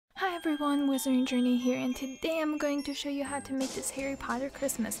everyone, Wizarding Journey here, and today I'm going to show you how to make this Harry Potter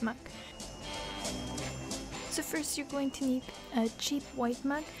Christmas mug. So first you're going to need a cheap white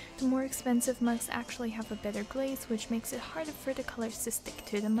mug. The more expensive mugs actually have a better glaze, which makes it harder for the colors to stick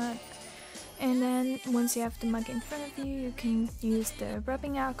to the mug. And then once you have the mug in front of you, you can use the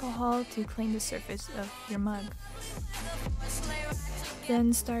rubbing alcohol to clean the surface of your mug.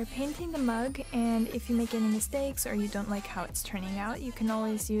 Then start painting the mug, and if you make any mistakes or you don't like how it's turning out, you can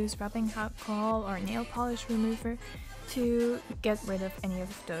always use rubbing alcohol or nail polish remover to get rid of any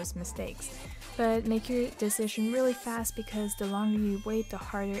of those mistakes. But make your decision really fast because the longer you wait, the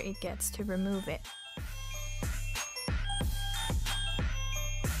harder it gets to remove it.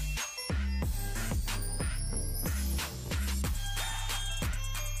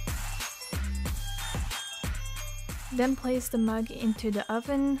 Then place the mug into the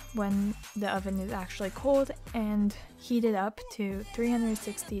oven when the oven is actually cold and heat it up to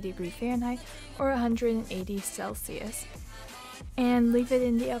 360°F or 180 Celsius. And leave it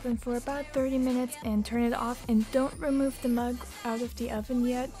in the oven for about 30 minutes and turn it off, and don't remove the mug out of the oven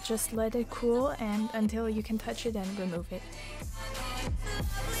yet, just let it cool and until you can touch it and remove it.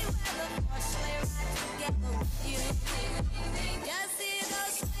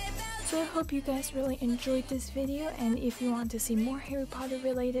 So I hope you guys really enjoyed this video, and if you want to see more Harry Potter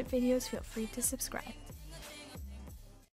related videos, feel free to subscribe.